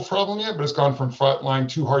solved problem yet, but it's gone from frontline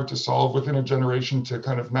too hard to solve within a generation to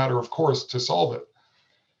kind of matter of course to solve it.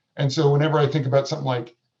 And so whenever I think about something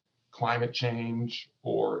like climate change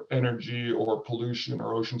or energy or pollution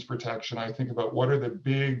or oceans protection, I think about what are the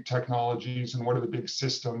big technologies and what are the big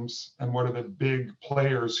systems and what are the big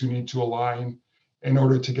players who need to align in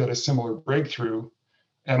order to get a similar breakthrough.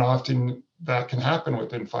 And often that can happen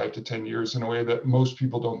within 5 to 10 years in a way that most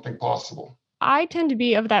people don't think possible. I tend to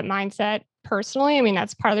be of that mindset personally. I mean,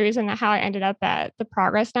 that's part of the reason how I ended up at the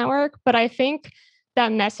Progress Network. But I think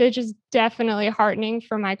that message is definitely heartening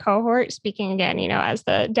for my cohort, speaking again, as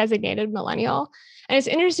the designated millennial. And it's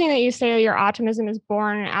interesting that you say that your optimism is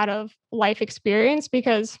born out of life experience,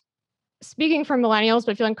 because speaking for millennials,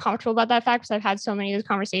 but feeling comfortable about that fact, because I've had so many of these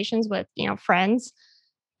conversations with, friends.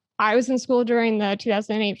 I was in school during the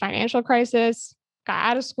 2008 financial crisis, got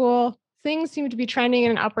out of school. Things seem to be trending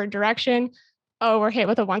in an upward direction. Oh, we're hit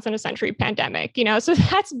with a once in a century pandemic, So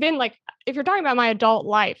that's been like, if you're talking about my adult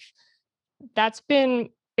life, that's been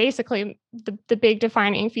basically the big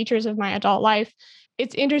defining features of my adult life.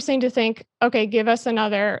 It's interesting to think, okay, give us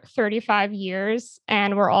another 35 years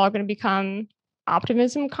and we're all going to become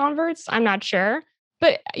optimism converts. I'm not sure.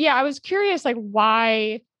 But yeah, I was curious, like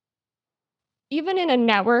why, even in a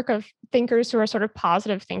network of thinkers who are sort of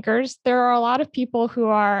positive thinkers, there are a lot of people who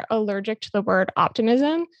are allergic to the word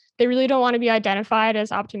optimism. They really don't want to be identified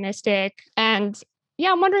as optimistic. And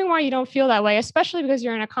yeah, I'm wondering why you don't feel that way, especially because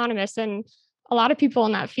you're an economist, and a lot of people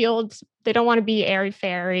in that field, they don't want to be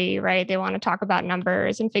airy-fairy, right? They want to talk about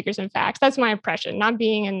numbers and figures and facts. That's my impression, not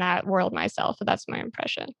being in that world myself, but that's my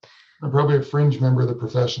impression. I'm probably a fringe member of the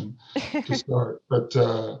profession to start, but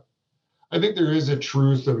I think there is a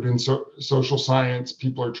truth that in social science,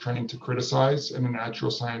 people are trained to criticize, and in natural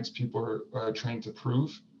science, people are trained to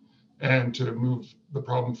prove and to move the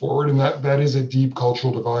problem forward. And that is a deep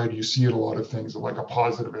cultural divide. You see it a lot of things, like a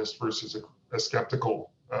positivist versus a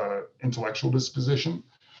skeptical intellectual disposition.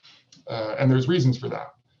 And there's reasons for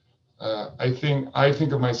that. I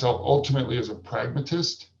think of myself ultimately as a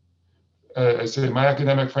pragmatist. I say my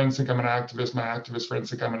academic friends think I'm an activist, my activist friends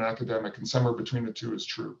think I'm an academic, and somewhere between the two is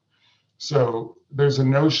true. So there's a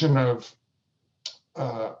notion of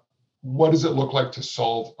what does it look like to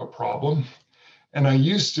solve a problem? And I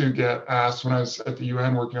used to get asked when I was at the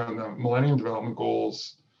UN working on the Millennium Development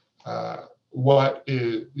Goals, what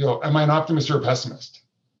is, am I an optimist or a pessimist?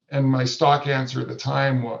 And my stock answer at the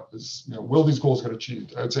time was, will these goals get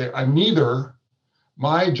achieved? I would say I'm neither.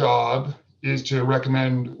 My job is to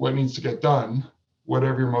recommend what needs to get done,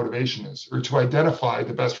 whatever your motivation is, or to identify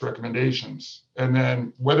the best recommendations. And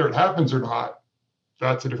then whether it happens or not,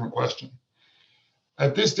 that's a different question.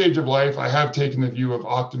 At this stage of life, I have taken the view of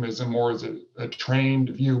optimism more as a trained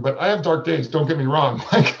view, but I have dark days, don't get me wrong.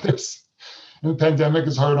 The pandemic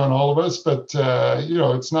is hard on all of us, but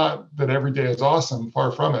it's not that every day is awesome,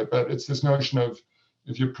 far from it, but it's this notion of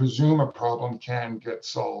if you presume a problem can get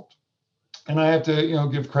solved. And I have to,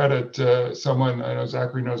 give credit to someone I know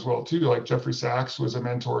Zachary knows well too, like Jeffrey Sachs was a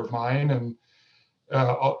mentor of mine, and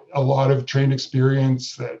a lot of trained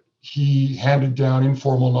experience that he handed down,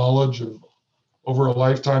 informal knowledge of over a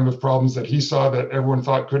lifetime of problems that he saw that everyone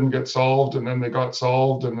thought couldn't get solved, and then they got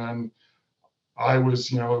solved. And then I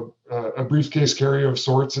was, a briefcase carrier of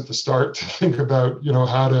sorts at the start to think about,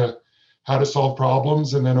 how to solve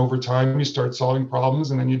problems. And then over time you start solving problems,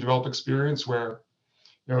 and then you develop experience where,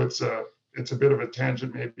 it's a bit of a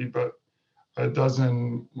tangent maybe, but a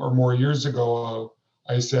dozen or more years ago,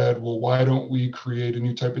 I said, well, why don't we create a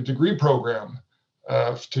new type of degree program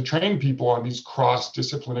to train people on these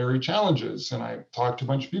cross-disciplinary challenges? And I talked to a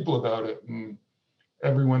bunch of people about it, and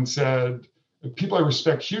everyone said, people I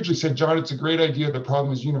respect hugely said, John, it's a great idea. The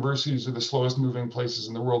problem is universities are the slowest moving places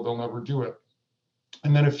in the world. They'll never do it.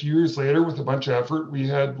 And then a few years later, with a bunch of effort, we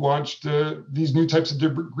had launched these new types of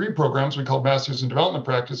degree programs we called Masters in Development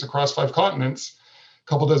Practice across 5 continents, a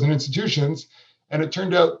couple dozen institutions. And it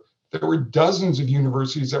turned out there were dozens of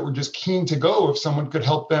universities that were just keen to go if someone could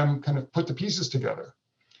help them kind of put the pieces together.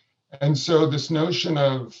 And so this notion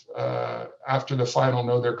of after the final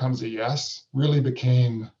no, there comes a yes really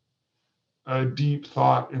became a deep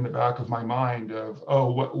thought in the back of my mind of,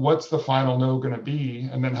 what's the final no going to be?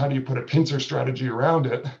 And then how do you put a pincer strategy around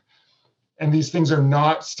it? And these things are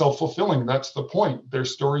not self-fulfilling. That's the point. They're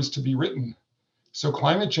stories to be written. So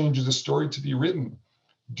climate change is a story to be written.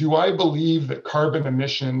 Do I believe that carbon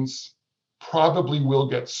emissions probably will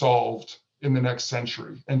get solved in the next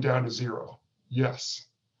century and down to zero? Yes.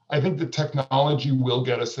 I think the technology will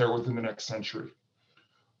get us there within the next century.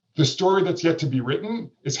 The story that's yet to be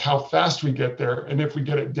written is how fast we get there, and if we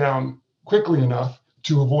get it down quickly enough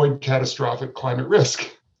to avoid catastrophic climate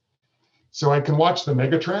risk. So I can watch the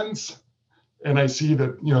megatrends, and I see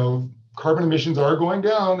that carbon emissions are going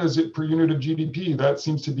down as it per unit of GDP. That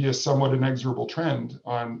seems to be a somewhat inexorable trend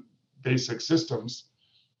on basic systems,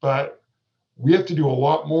 but we have to do a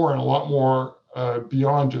lot more and a lot more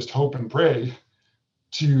beyond just hope and pray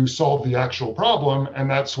to solve the actual problem. And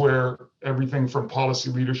that's where everything from policy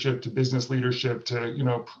leadership to business leadership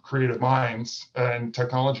to, creative minds and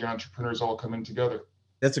technology entrepreneurs all come in together.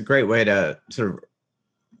 That's a great way to sort of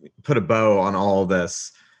put a bow on all of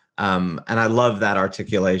this. And I love that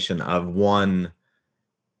articulation of one,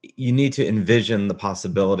 you need to envision the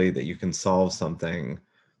possibility that you can solve something,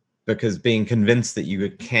 because being convinced that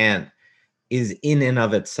you can't is in and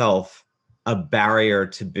of itself a barrier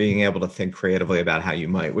to being able to think creatively about how you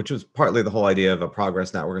might, which was partly the whole idea of a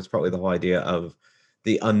progress network. It's partly the whole idea of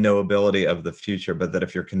the unknowability of the future, but that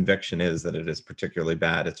if your conviction is that it is particularly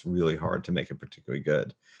bad, it's really hard to make it particularly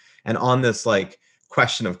good. And on this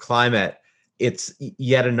question of climate, it's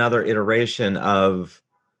yet another iteration of,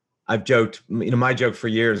 I've joked, my joke for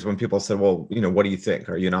years when people said, well, what do you think?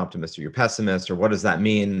 Are you an optimist or you're a pessimist? Or what does that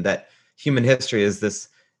mean? That human history is this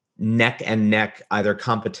neck and neck, either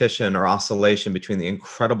competition or oscillation between the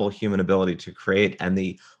incredible human ability to create and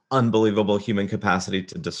the unbelievable human capacity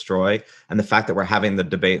to destroy. And the fact that we're having the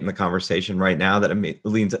debate and the conversation right now that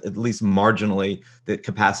leans at least marginally, the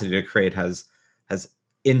capacity to create has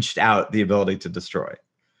inched out the ability to destroy.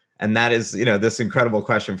 And that is, this incredible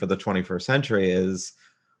question for the 21st century is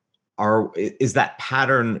that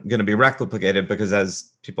pattern going to be replicated? Because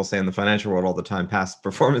as people say in the financial world all the time, past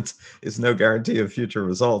performance is no guarantee of future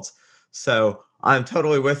results. So I'm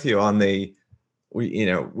totally with you on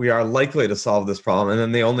we are likely to solve this problem. And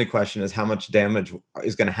then the only question is how much damage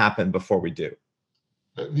is going to happen before we do.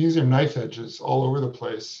 These are knife edges all over the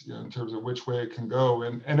place, in terms of which way it can go.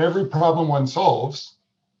 And every problem one solves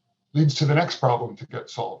leads to the next problem to get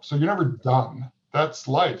solved. So you're never done. That's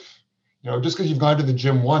life. Just because you've gone to the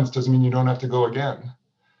gym once doesn't mean you don't have to go again.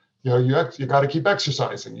 You got to keep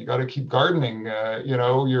exercising. You got to keep gardening.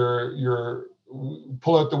 You're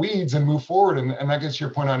pull out the weeds and move forward. And that gets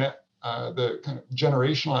your point on it. The kind of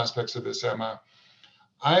generational aspects of this, Emma.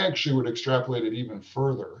 I actually would extrapolate it even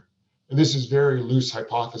further. And this is very loose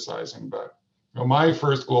hypothesizing, but my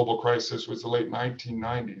first global crisis was the late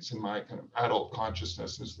 1990s in my kind of adult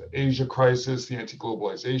consciousness. Is the Asia crisis, the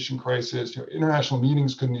anti-globalization crisis. International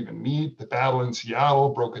meetings couldn't even meet. The battle in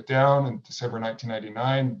Seattle broke it down in December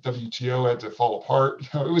 1999. WTO had to fall apart.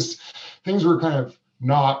 Things were kind of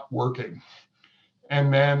not working.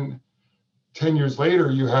 And then 10 years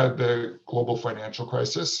later, you had the global financial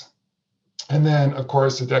crisis. And then, of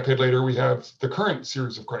course, a decade later, we have the current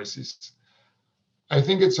series of crises. I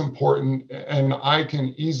think it's important, and I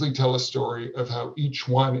can easily tell a story of how each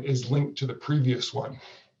one is linked to the previous one.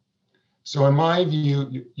 So in my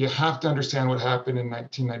view, you have to understand what happened in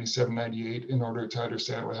 1997-98 in order to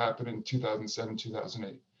understand what happened in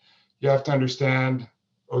 2007-2008. You have to understand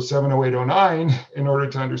 07, 08, 09 in order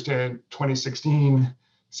to understand 2016,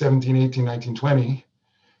 17, 18, 19, 20.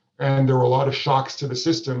 And there were a lot of shocks to the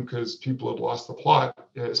system because people had lost the plot,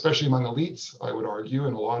 especially among elites, I would argue,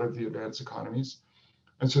 in a lot of the advanced economies.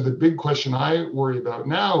 And so the big question I worry about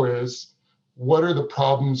now is, what are the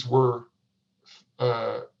problems we're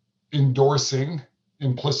endorsing,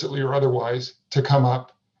 implicitly or otherwise, to come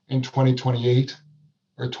up in 2028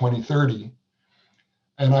 or 2030?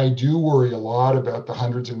 And I do worry a lot about the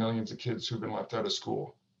hundreds of millions of kids who've been left out of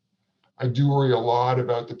school. I do worry a lot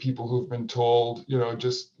about the people who've been told,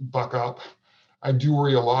 just buck up. I do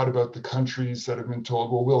worry a lot about the countries that have been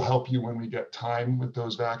told, well, we'll help you when we get time with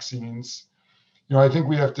those vaccines. I think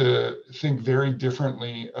we have to think very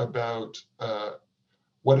differently about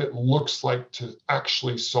what it looks like to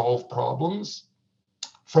actually solve problems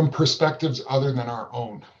from perspectives other than our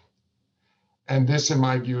own. And this, in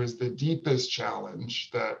my view, is the deepest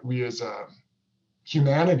challenge that we as a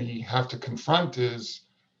humanity have to confront, is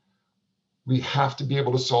we have to be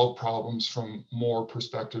able to solve problems from more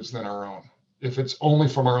perspectives than our own. If it's only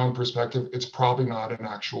from our own perspective, it's probably not an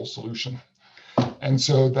actual solution. And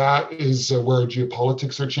so that is where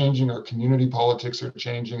geopolitics are changing, our community politics are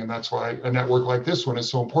changing, and that's why a network like this one is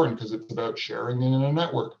so important, because it's about sharing in a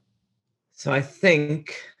network. So I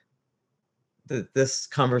think that this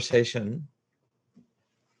conversation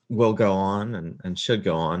will go on and should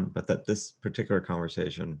go on, but that this particular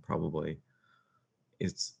conversation probably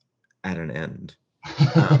is at an end.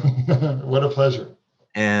 What a pleasure.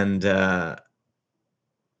 And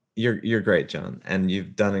you're great, John, and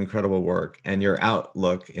you've done incredible work, and your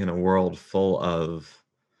outlook in a world full of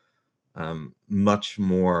much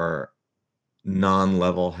more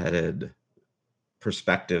non-level-headed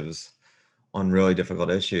perspectives on really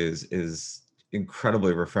difficult issues is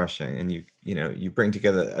incredibly refreshing. And you bring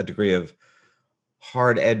together a degree of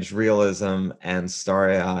hard-edged realism and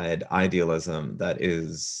starry-eyed idealism that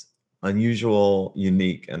is unusual,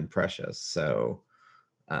 unique, and precious. So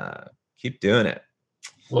keep doing it.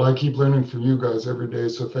 Well, I keep learning from you guys every day,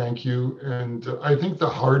 so thank you. And I think the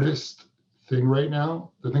hardest thing right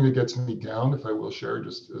now, the thing that gets me down, if I will share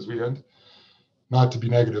just as we end, not to be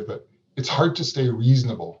negative, but it's hard to stay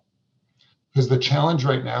reasonable, because the challenge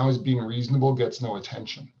right now is being reasonable gets no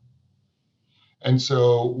attention. And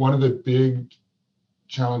so one of the big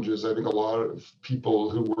challenges, I think a lot of people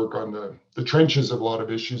who work on the trenches of a lot of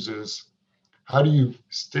issues, is how do you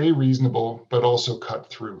stay reasonable but also cut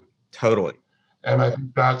through? Totally. And I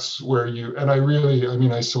think that's where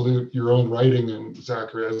I salute your own writing. And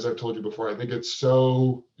Zachary, as I've told you before, I think it's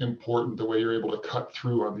so important the way you're able to cut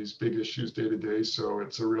through on these big issues day to day. So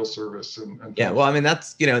it's a real service. And yeah, well, I mean,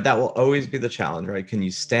 that's, that will always be the challenge, right? Can you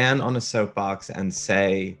stand on a soapbox and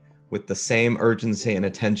say with the same urgency and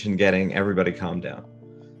attention getting, everybody calm down?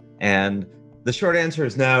 And the short answer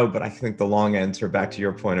is no, but I think the long answer, back to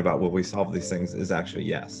your point about will we solve these things, is actually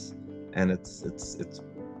yes. And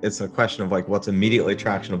it's a question of like what's immediately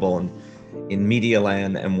tractionable in media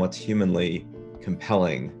land and what's humanly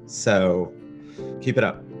compelling. So keep it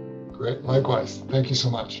up. Great. Likewise. Thank you so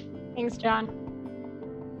much. Thanks, John.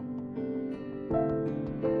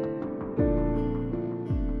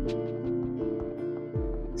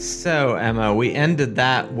 So, Emma, we ended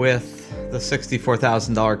that with the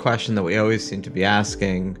 $64,000 question that we always seem to be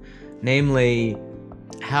asking, namely,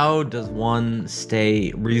 how does one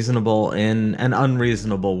stay reasonable in an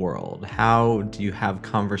unreasonable world? How do you have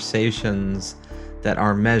conversations that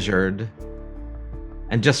are measured?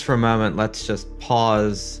 And just for a moment, let's just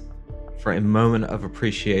pause for a moment of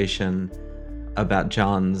appreciation about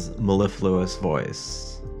John's mellifluous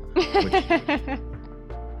voice, which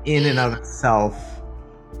in and of itself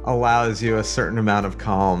allows you a certain amount of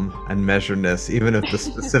calm and measuredness, even if the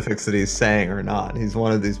specifics that he's saying are not. He's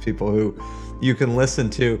one of these people who you can listen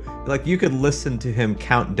to, like you could listen to him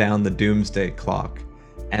count down the doomsday clock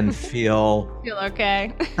and feel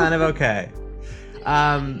okay. Kind of okay.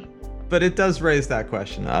 But it does raise that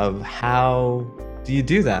question of how do you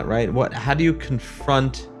do that, right? How do you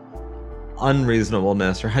confront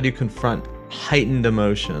unreasonableness, or how do you confront heightened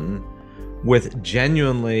emotion with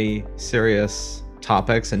genuinely serious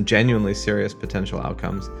topics and genuinely serious potential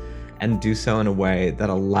outcomes, and do so in a way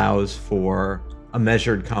that allows for a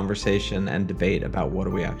measured conversation and debate about what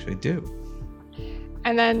do we actually do?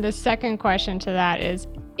 And then the second question to that is,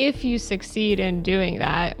 if you succeed in doing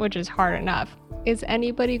that, which is hard enough, is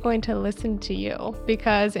anybody going to listen to you?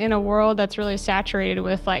 Because in a world that's really saturated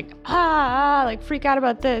with like freak out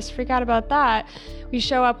about this, freak out about that, you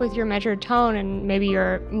show up with your measured tone and maybe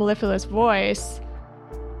your mellifluous voice,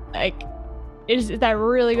 like, is that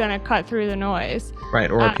really going to cut through the noise?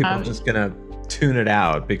 Right, or are people just going to tune it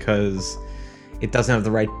out because it doesn't have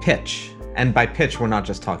the right pitch. And by pitch, we're not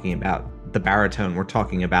just talking about the baritone, we're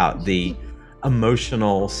talking about the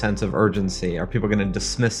emotional sense of urgency. Are people going to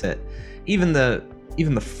dismiss it? Even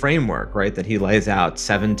the framework, right, that he lays out,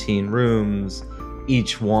 17 rooms,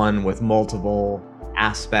 each one with multiple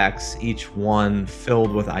aspects, each one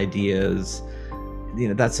filled with ideas.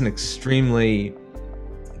 That's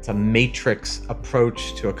it's a matrix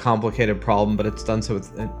approach to a complicated problem, but it's done so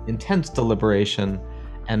with intense deliberation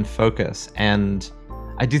and focus. And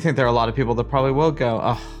I do think there are a lot of people that probably will go,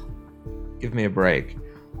 oh, give me a break.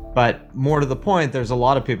 But more to the point, there's a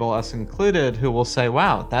lot of people, us included, who will say,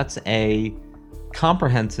 wow, that's a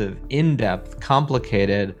comprehensive, in-depth,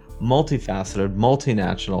 complicated, multifaceted,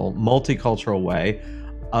 multinational, multicultural way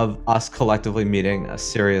of us collectively meeting a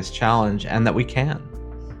serious challenge, and that we can.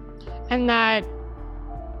 And that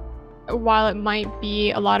while it might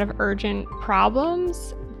be a lot of urgent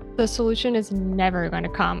problems, the solution is never going to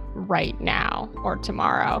come right now or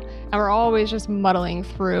tomorrow. And we're always just muddling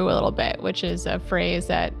through a little bit, which is a phrase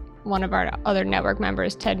that one of our other network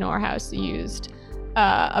members, Ted Norhaus, used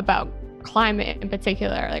about climate in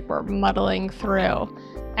particular. Like, we're muddling through.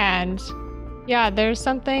 And yeah, there's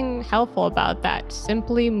something helpful about that,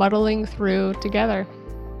 simply muddling through together.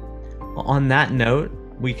 On that note,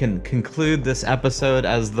 we can conclude this episode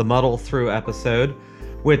as the Muddle Through episode,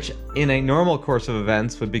 which in a normal course of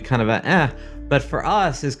events would be kind of a but for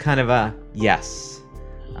us is kind of a yes.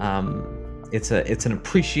 It's an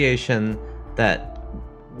appreciation that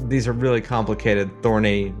these are really complicated,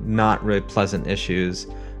 thorny, not really pleasant issues,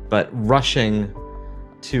 but rushing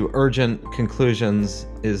to urgent conclusions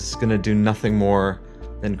is going to do nothing more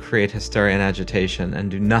than create hysteria and agitation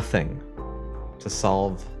and do nothing to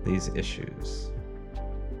solve these issues.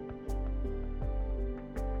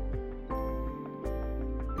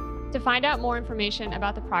 To find out more information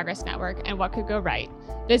about the Progress Network and what could go right,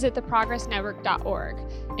 visit theprogressnetwork.org.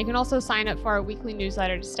 You can also sign up for our weekly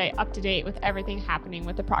newsletter to stay up to date with everything happening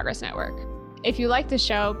with the Progress Network. If you like the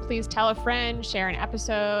show, please tell a friend, share an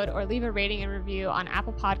episode, or leave a rating and review on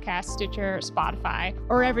Apple Podcasts, Stitcher, Spotify,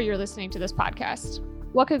 or wherever you're listening to this podcast.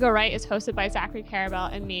 What Could Go Right is hosted by Zachary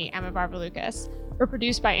Karabell and me, Emma Varvaloucas. We're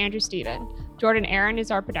produced by Andrew Steven. Jordan Aaron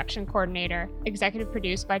is our production coordinator, executive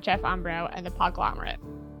produced by Jeff Umbro and The Podglomerate.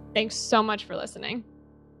 Thanks so much for listening.